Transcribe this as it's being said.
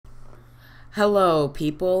Hello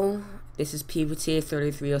people, this is PVT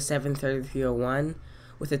 3307-3301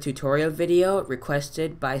 with a tutorial video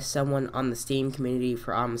requested by someone on the Steam community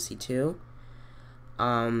for OMSI 2.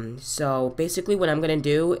 So basically what I'm going to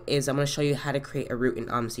do is I'm going to show you how to create a route in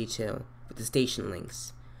OMSI 2 with the station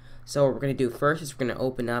links. So what we're going to do first is we're going to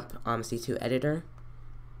open up OMSI 2 editor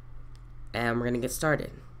and we're going to get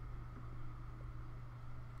started.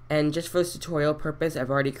 And just for this tutorial purpose, I've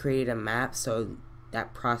already created a map, so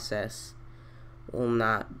that process will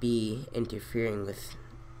not be interfering with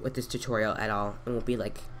this tutorial at all. It won't be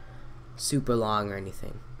like super long or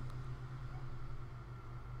anything.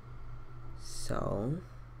 So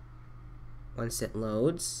once it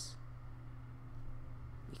loads,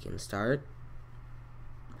 we can start.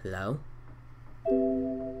 Hello.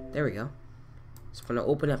 There we go. So we're gonna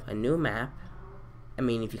open up a new map. I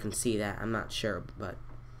mean, if you can see that, I'm not sure, but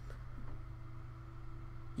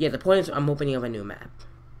yeah, the point is I'm opening up a new map.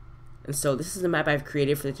 And so this is the map I've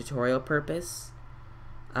created for the tutorial purpose.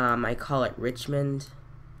 I call it Richmond.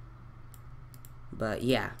 But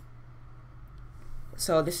yeah.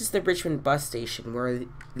 So this is the Richmond bus station where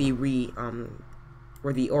the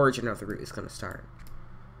origin of the route is gonna start.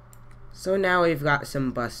 So now we've got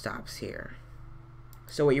some bus stops here.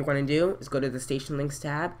 So what you're gonna do is go to the station links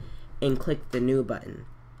tab and click the new button.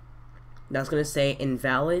 That's gonna say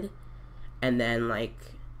invalid and then like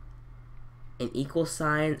an equal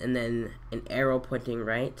sign and then an arrow pointing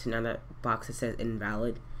right to another box that says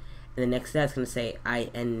invalid, and the next that's going to say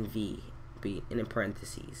INV and in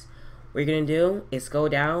parentheses. What you're going to do is go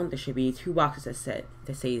down. There should be three boxes that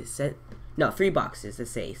say set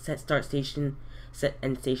start station, set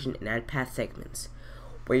end station, and add path segments.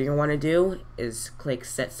 What you're going to want to do is click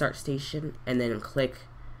set start station and then click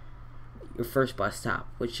your first bus stop,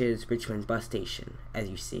 which is Richmond bus station,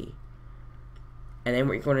 as you see. And then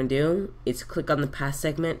what you're going to do is click on the path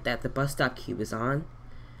segment that the bus stop cube is on,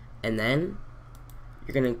 and then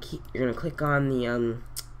you're going to click on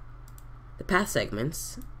the path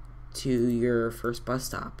segments to your first bus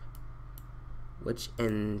stop, which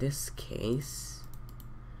in this case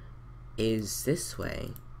is this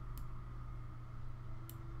way.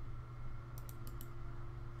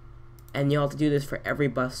 And you'll have to do this for every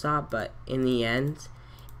bus stop, but in the end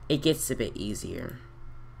it gets a bit easier.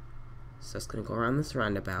 So it's going to go around this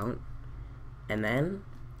roundabout, and then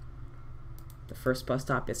the first bus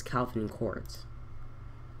stop is Calvin Court,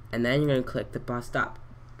 and then you're going to click the bus stop,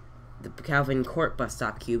 the Calvin Court bus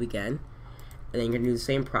stop cube again, and then you're going to do the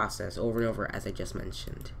same process over and over as I just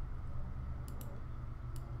mentioned.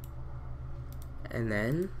 And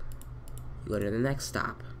then you go to the next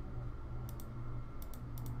stop,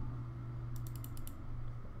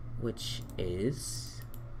 which is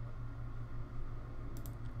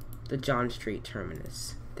the John Street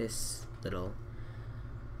terminus. This little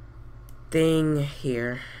thing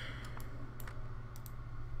here.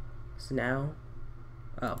 So now,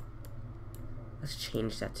 let's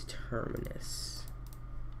change that to terminus.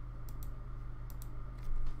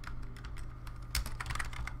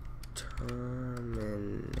 Terminus.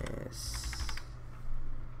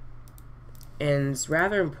 And it's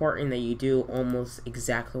rather important that you do almost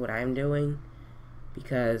exactly what I'm doing,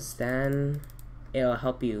 because then it'll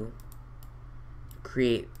help you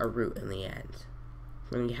create a route in the end.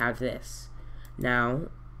 When you have this, now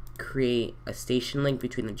create a station link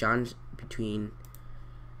between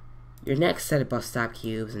your next set of bus stop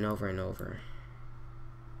cubes and over.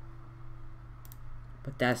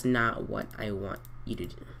 But that's not what I want you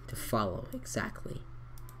to follow exactly.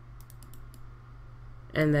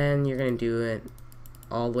 And then you're gonna do it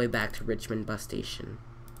all the way back to Richmond bus station.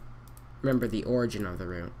 Remember the origin of the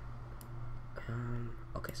route.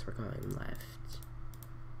 Okay, so we're going left.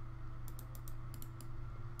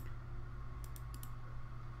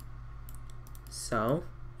 So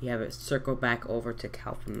you have it circle back over to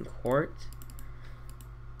Calvin Court.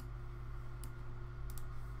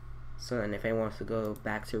 So then if anyone wants to go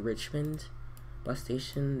back to Richmond bus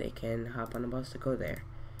station, they can hop on a bus to go there.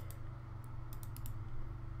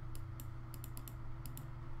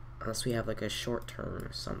 Unless we have like a short turn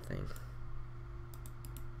or something.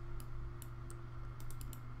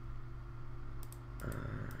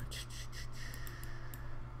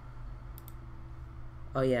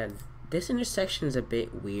 Oh yeah, this intersection is a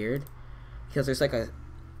bit weird because there's like a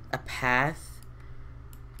path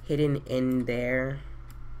hidden in there.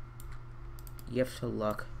 You have to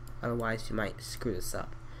look, otherwise you might screw this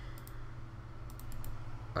up.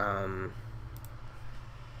 Alright,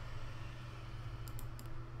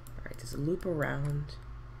 does it loop around?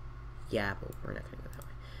 Yeah, but we're not gonna go that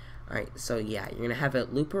way. Alright, so yeah, you're gonna have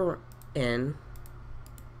it loop in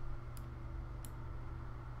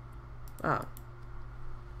Oh.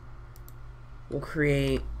 We'll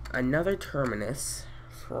create another terminus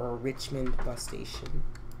for Richmond bus station.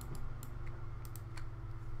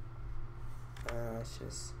 Let's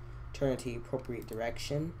just turn it to the appropriate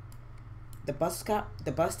direction. The bus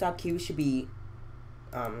stop queue should be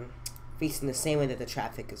facing the same way that the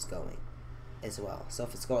traffic is going as well. So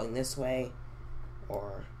if it's going this way,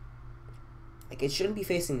 or like it shouldn't be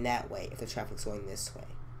facing that way if the traffic's going this way,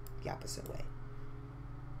 the opposite way.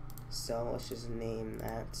 So let's just name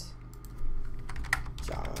that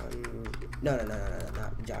no,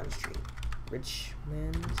 not John Street.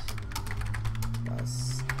 Richmond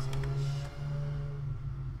bus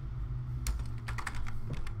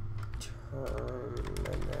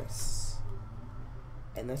terminus.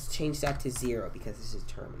 And let's change that to 0 because this is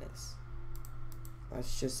terminus.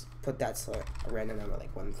 Let's just put that to a random number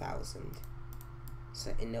like 1,000.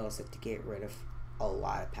 So it knows that to get rid of a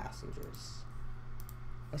lot of passengers.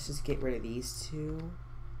 Let's just get rid of these two.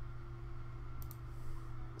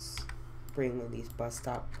 Let's bring one of these bus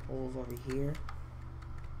stop poles over here.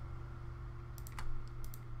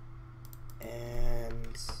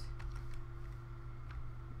 And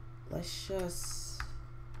let's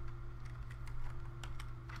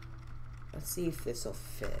see if this will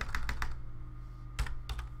fit.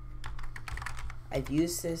 I've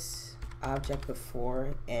used this object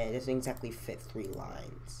before and it doesn't exactly fit 3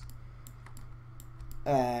 lines.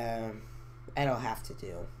 It'll have to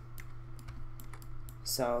do.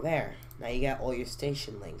 So there, now you got all your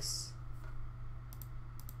station links.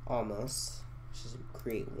 Almost. Let's just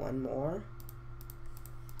create one more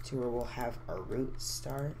to where we'll have our route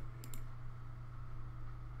start.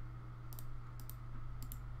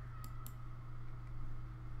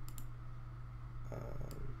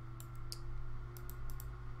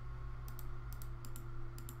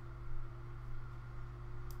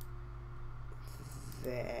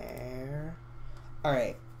 There.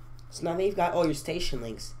 Alright, so now that you've got all your station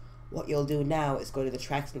links, what you'll do now is go to the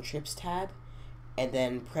Tracks and Trips tab and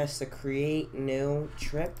then press the Create New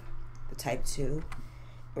Trip, the Type 2.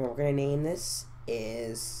 And what we're going to name this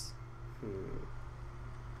is,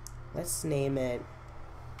 let's name it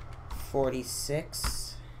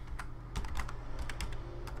 46.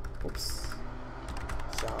 Oops.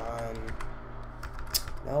 John.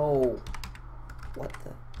 No. What the?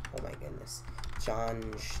 Oh my goodness.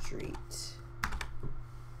 John Street.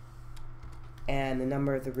 And the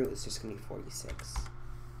number of the route is just going to be 46.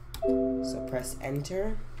 So press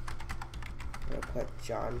enter. I'm going to put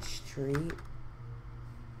John Street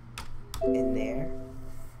in there,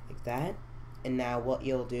 like that. And now what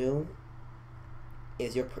you'll do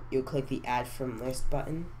is you'll click the Add From List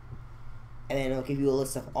button, and then it'll give you a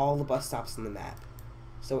list of all the bus stops on the map.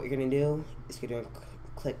 So what you're going to do is you're going to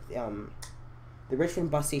click the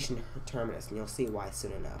Richmond bus station terminus, and you'll see why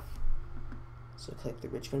soon enough. So click the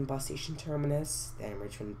Richmond bus station terminus, then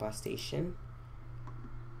Richmond bus station.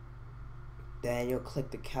 Then you'll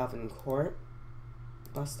click the Calvin Court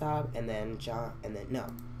bus stop, and then John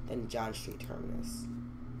Street terminus.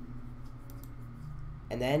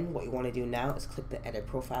 And then what you want to do now is click the Edit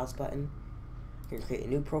Profiles button. You can create a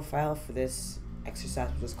new profile for this exercise.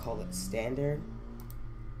 We'll just call it Standard.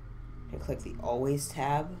 And click the Always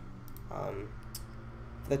tab.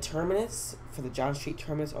 For the terminus, for the John Street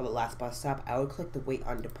terminus or the last bus stop, I would click the Wait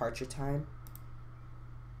on Departure Time.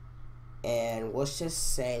 And let's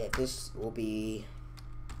just say that this will be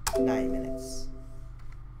 9 minutes.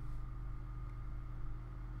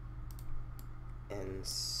 And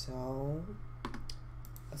so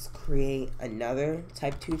let's create another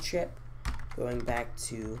Type 2 trip going back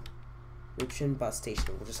to Richmond bus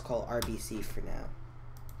station. We'll just call it RBC for now.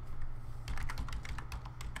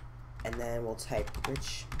 And then we'll type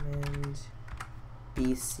Richmond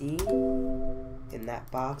BC in that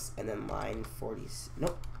box, and then line 46,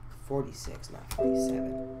 not 47.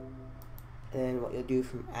 And then what you'll do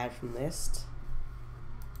from Add From List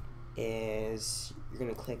is you're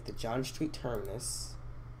going to click the John Street terminus,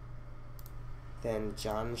 then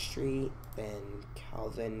John Street, then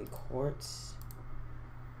Calvin Court,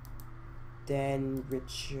 then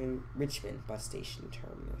Richmond bus station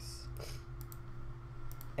terminus.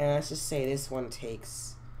 And let's just say this one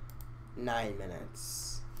takes 9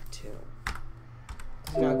 minutes too.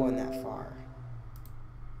 It's not going that far.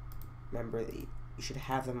 Remember that you should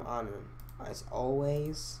have them on as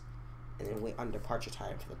always, and then wait on departure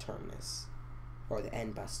time for the terminus or the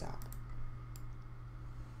end bus stop.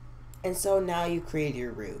 And so now you created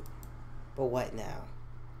your route. But what now?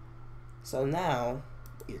 So now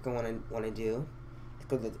what you're going to want to do is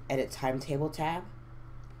go to the Edit Timetable tab.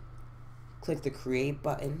 Click the Create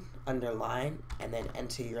button under line, and then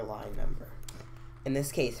enter your line number. in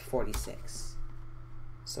this case 46.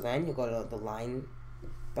 So then you'll go to the line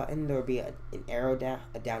button. There will be an arrow down,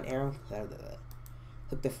 a down arrow.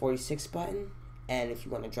 Click the 46 button, and if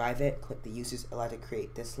you want to drive it, click the users allowed to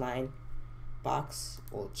create this line box.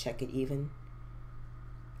 We'll check it even,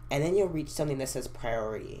 and then you'll reach something that says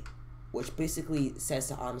priority, which basically says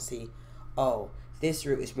to OMSI, oh, this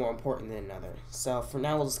route is more important than another. So for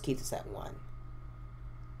now, we'll just keep this at 1.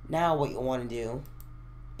 Now what you'll want to do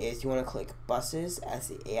is you want to click buses as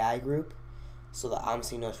the AI group, so that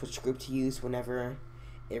OMSI knows which group to use whenever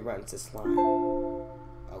it runs this line. Oh,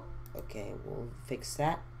 okay, we'll fix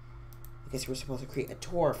that. I guess we're supposed to create a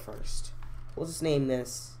tour first. We'll just name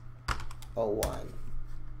this 01.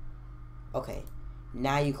 Okay,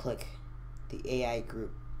 now you click the AI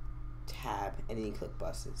group tab, and then you click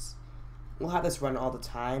buses. We'll have this run all the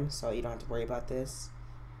time, so you don't have to worry about this.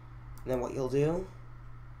 And then what you'll do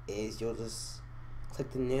is you'll just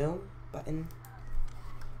click the new button,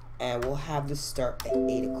 and we'll have this start at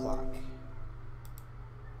 8 o'clock.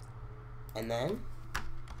 And then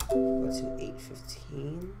go to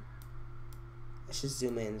 8:15. Let's just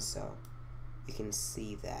zoom in so you can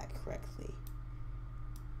see that correctly.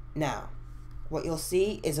 Now, what you'll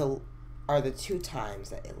see is are the 2 times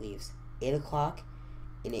that it leaves, 8 o'clock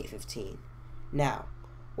and 8:15. Now,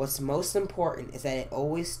 what's most important is that it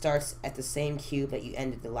always starts at the same cube that you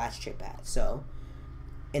ended the last trip at. So,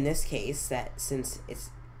 in this case, since it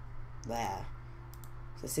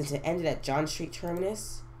ended at John Street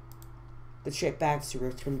Terminus, the trip back to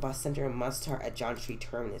Richmond Bus Center must start at John Street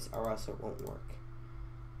Terminus, or else it won't work.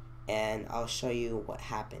 And I'll show you what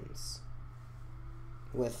happens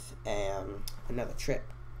with another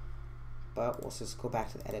trip. But we'll just go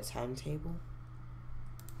back to the edit timetable.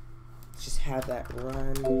 Let's just have that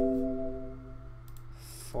run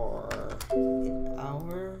for an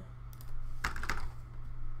hour.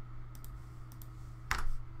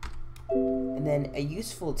 And then a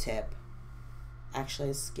useful tip, actually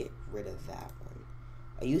let's get rid of that one.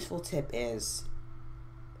 A useful tip is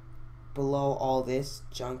below all this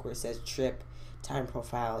junk where it says trip, time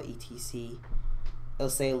profile, etc. It'll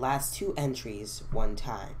say last 2 entries 1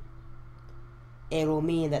 time. It will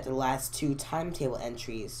mean that the last 2 timetable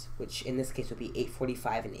entries, which in this case would be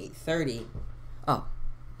 8:45 and 8:30. Oh,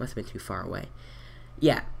 must have been too far away.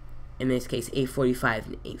 Yeah, in this case 8:45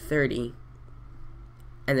 and 8:30.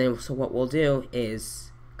 And then so what we'll do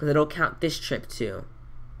is, because it'll count this trip too,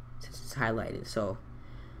 since it's highlighted. So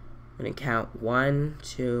I'm gonna count 1,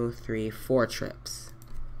 2, 3, 4 trips.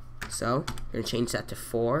 So I'm gonna change that to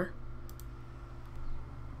 4,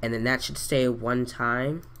 and then that should stay 1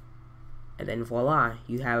 time. And then voila,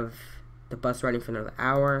 you have the bus running for another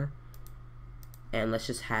hour, and let's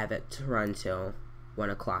just have it to run till 1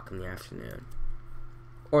 o'clock in the afternoon,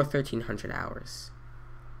 or 1300 hours.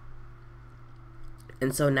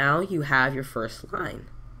 And so now you have your first line.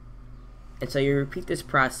 And so you repeat this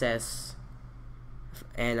process,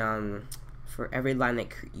 and for every line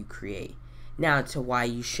that you create. Now to why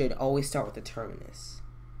you should always start with the terminus.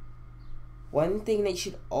 One thing that you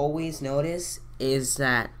should always notice is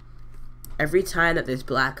that every time that this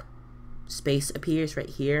black space appears right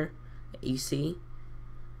here that you see,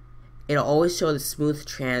 it'll always show the smooth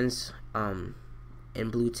trans in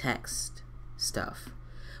blue text stuff,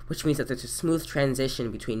 which means that there's a smooth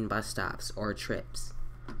transition between bus stops or trips.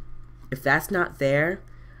 If that's not there,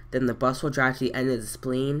 then the bus will drive to the end of the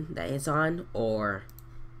spleen that it's on, or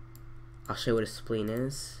I'll show you what a spleen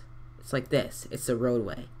is. It's like this. It's a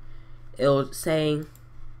roadway. It'll say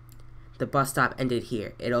the bus stop ended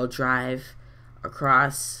here. It'll drive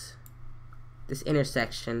across this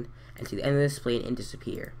intersection and to the end of the spleen and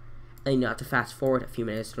disappear. And you'll have to fast forward a few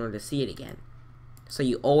minutes in order to see it again. So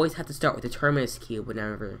you always have to start with the terminus cube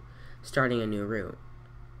whenever starting a new route,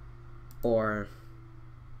 or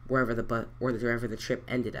wherever the trip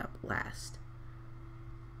ended up last.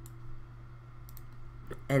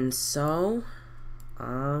 And so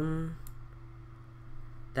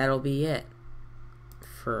that'll be it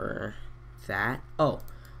for that. Oh,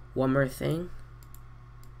 one more thing.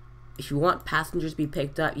 If you want passengers to be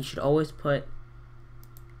picked up, you should always put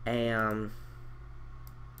a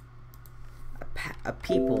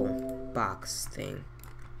people box thing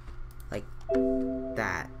like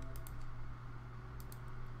that.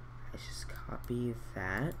 Let's just copy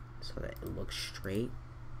that so that it looks straight.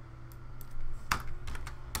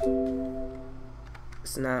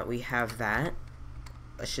 So now that we have that,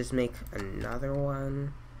 let's just make another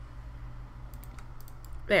one.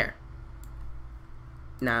 There.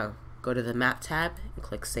 Now go to the map tab and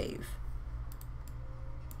click save.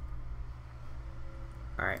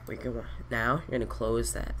 Alright, now you're gonna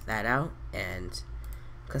close that out and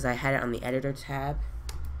because I had it on the editor tab.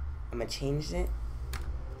 I'm gonna change it.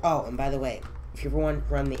 Oh, and by the way, if you ever want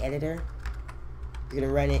to run the editor, you're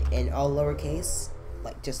gonna run it in all lowercase,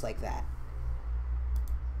 like just like that.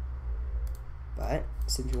 But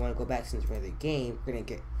since we want to go back since we're in the game, we're gonna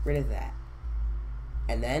get rid of that.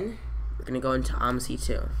 And then we're gonna go into OMSI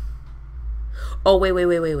 2. Oh wait.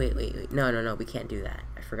 No, we can't do that.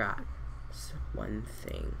 I forgot. It's one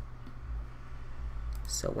thing.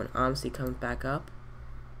 So when OMSI comes back up,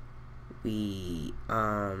 we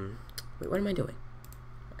wait, what am I doing?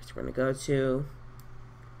 Alright, so we're gonna go to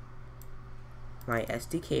my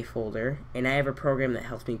SDK folder, and I have a program that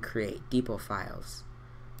helps me create depot files.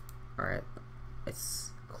 Alright,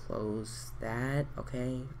 let's close that.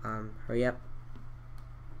 Okay, hurry up.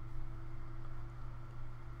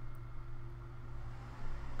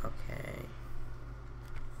 Okay.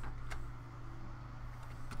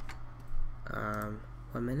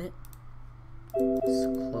 1 minute. Let's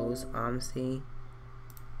close OMSI.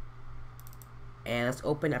 And let's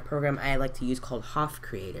open a program I like to use called HOF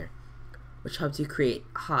Creator, which helps you create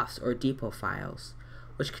HOFs or depot files,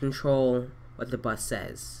 which control what the bus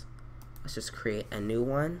says. Let's just create a new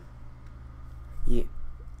one.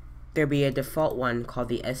 There'll be a default one called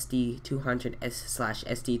the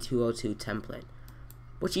SD200/SD202 template,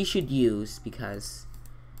 which you should use because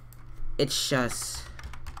it's just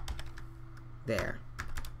there.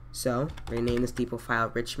 So we're gonna name this depot file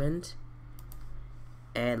Richmond,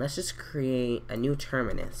 and let's just create a new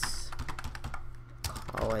terminus.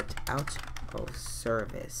 Call it out of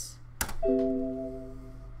service,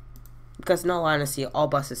 because in all honesty, all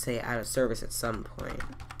buses say out of service at some point.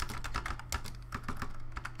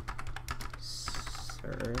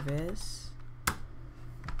 Service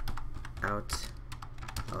out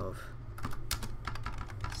of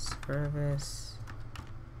service.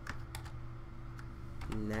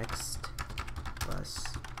 Next bus,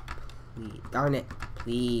 please. Darn it,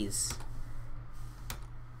 please.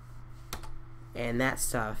 And that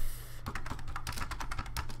stuff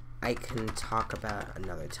I can talk about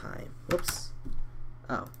another time. Whoops.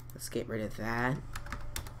 Oh, let's get rid of that.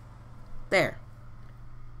 There.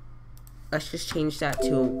 Let's just change that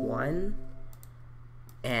to a 1,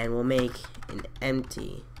 and we'll make an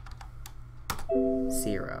empty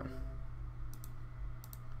 0.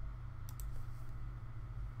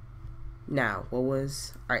 Now,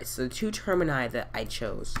 alright, so the two termini that I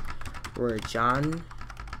chose were John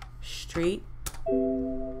Street.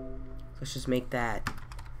 Let's just make that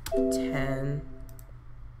 10,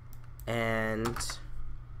 and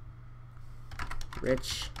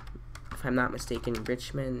if I'm not mistaken,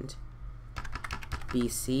 Richmond,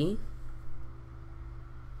 BC.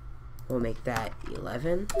 We'll make that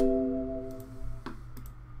 11.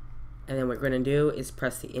 And then what we're going to do is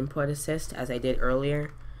press the input assist as I did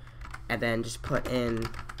earlier, and then just put in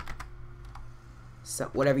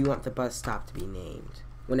whatever you want the bus stop to be named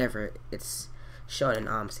whenever it's shown in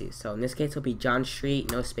OMSI. So in this case, it'll be John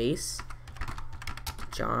Street, no space.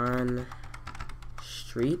 John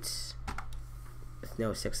Street with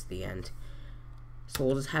no 6 at the end. So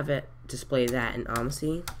we'll just have it display that in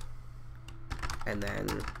OMSI, and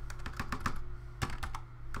then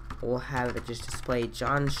we'll have it just display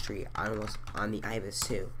John Street on the IBIS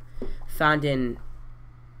 2, found in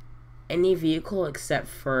any vehicle except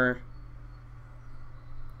for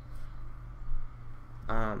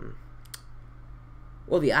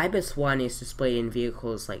well, the IBIS 1 is displayed in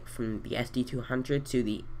vehicles like from the SD200 to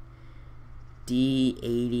the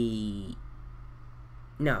D80.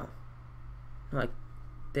 No, like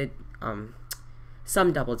the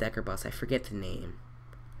some double-decker bus. I forget the name.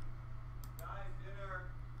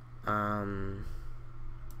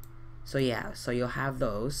 So yeah, so you'll have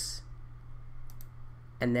those.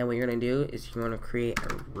 And then what you're going to do is you want to create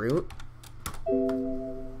a route.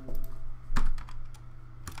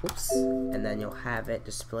 Oops. And then you'll have it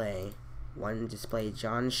display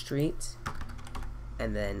John Street,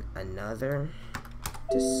 and then another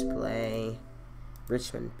display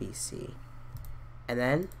Richmond, BC. And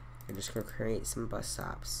then you're just going to create some bus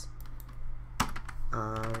stops.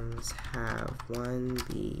 Let's have one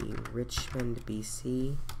be Richmond,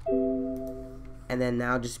 BC. And then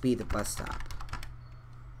now just be the bus stop.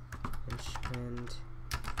 Richmond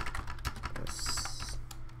bus.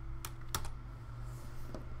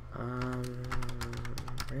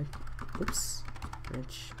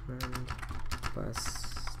 Richmond bus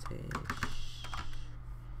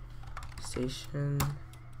station.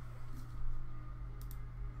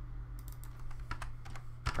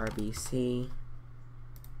 RBC.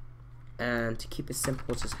 And to keep it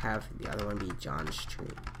simple, just have the other one be John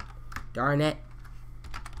Street. Darn it.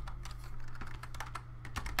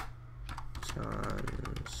 John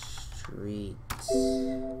Street.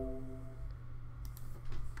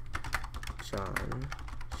 John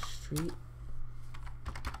Street.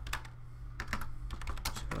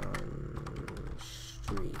 John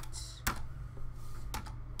Street.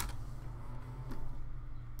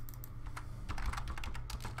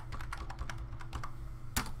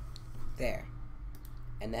 There.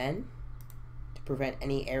 And then, to prevent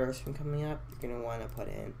any errors from coming up, you're going to want to put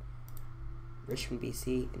in Richmond,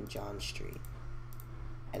 BC and John Street.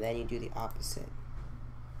 And then you do the opposite.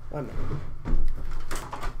 1 minute.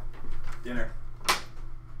 Dinner.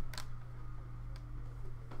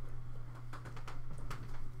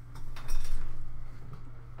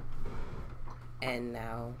 And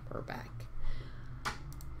now we're back.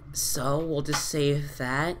 So we'll just save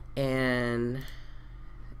that, and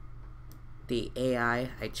the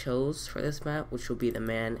AI I chose for this map, which will be the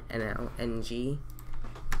man NLNG,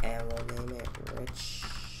 and we'll name it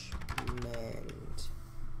Richmond.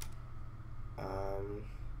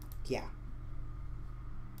 Yeah.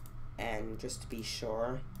 And just to be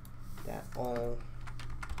sure that all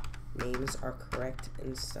names are correct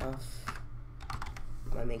and stuff,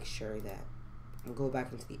 I'm gonna make sure that we'll go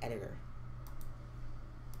back into the editor.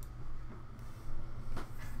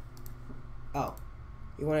 Oh,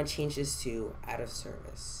 you want to change this to out of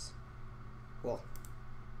service. Well,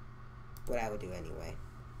 what I would do anyway.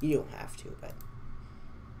 You don't have to, but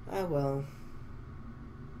I will.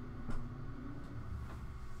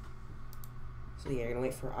 So yeah, you're gonna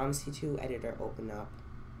wait for OMSI 2 editor open up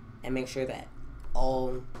and make sure that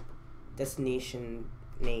all destination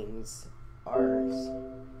names are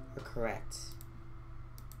correct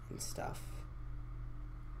and stuff.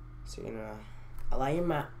 So you're gonna allow your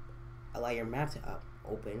map to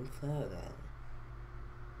open further.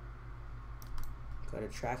 Go to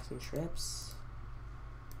tracks and trips.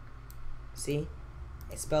 See,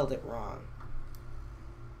 I spelled it wrong.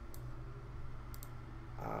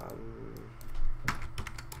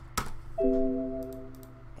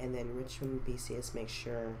 And then Richmond, BC, let's make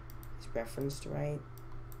sure it's referenced right.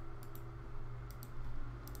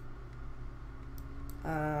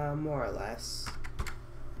 More or less,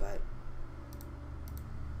 but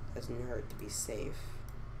doesn't hurt to be safe.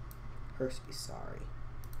 Hurts to be sorry.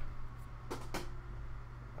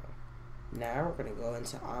 Now we're gonna go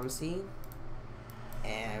into OMSI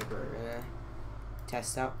and we're gonna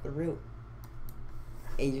test out the route.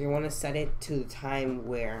 And you're gonna set it to the time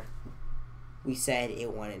where we said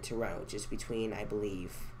it wanted to run, which is between, I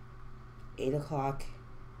believe, 8 o'clock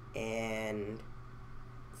and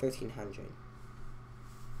 1300.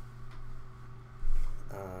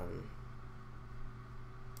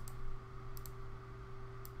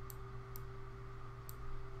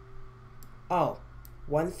 Oh,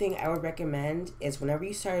 one thing I would recommend is whenever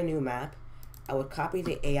you start a new map, I would copy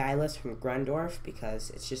the AI list from Grundorf because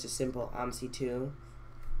it's just a simple OMSI 2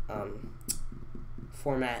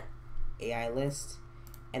 format AI list,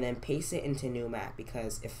 and then paste it into new map,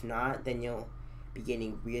 because if not, then you'll be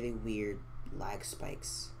getting really weird lag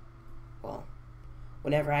spikes. Well,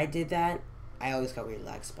 whenever I did that, I always got weird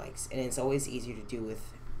lag spikes, and it's always easier to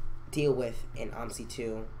deal with in OMSI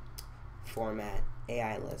 2 format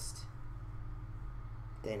AI list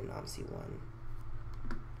than OMSI 1.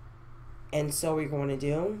 And so what you're going to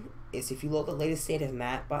do is, if you load the latest state of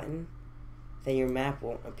map button, then your map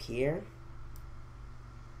won't appear.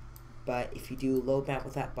 But if you do load map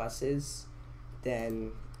without buses,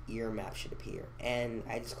 then your map should appear. And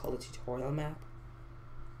I just call it tutorial map,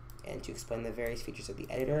 and to explain the various features of the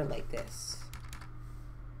editor like this.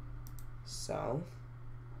 So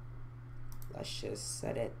let's just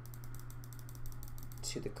set it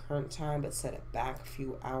to the current time, but set it back a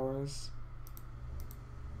few hours.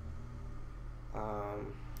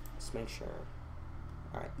 Let's make sure.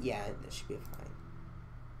 Alright, yeah, that should be fine.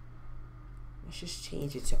 Let's just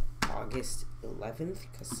change it to August 11th,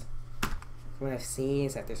 because what I've seen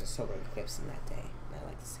is that there's a solar eclipse in that day, and I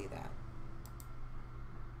like to see that.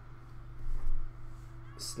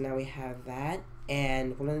 So now we have that,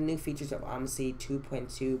 and one of the new features of OMSI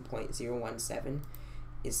 2.2.017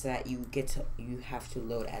 is that you have to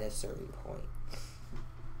load at a certain point.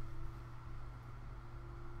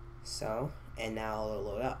 So, and now it'll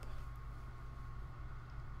load up.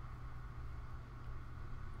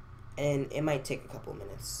 And it might take a couple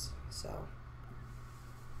minutes, so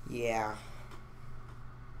yeah.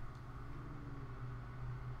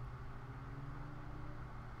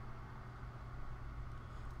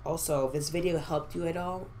 Also, if this video helped you at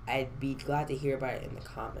all, I'd be glad to hear about it in the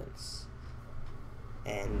comments.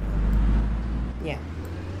 And yeah.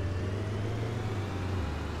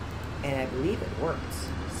 And I believe it worked.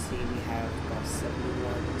 See, we have bus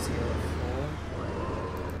 7104.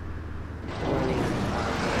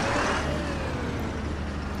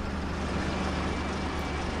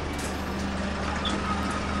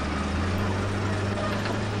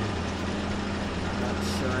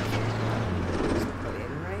 not just put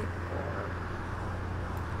in right, or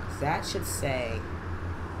 'cause that should say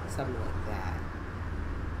something like that.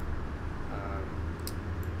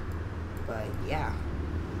 But yeah,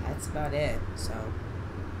 that's about it. So,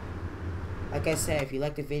 like I said, if you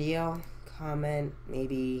like the video, comment,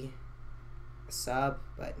 maybe a sub,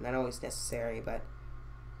 but not always necessary. But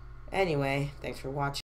anyway, thanks for watching.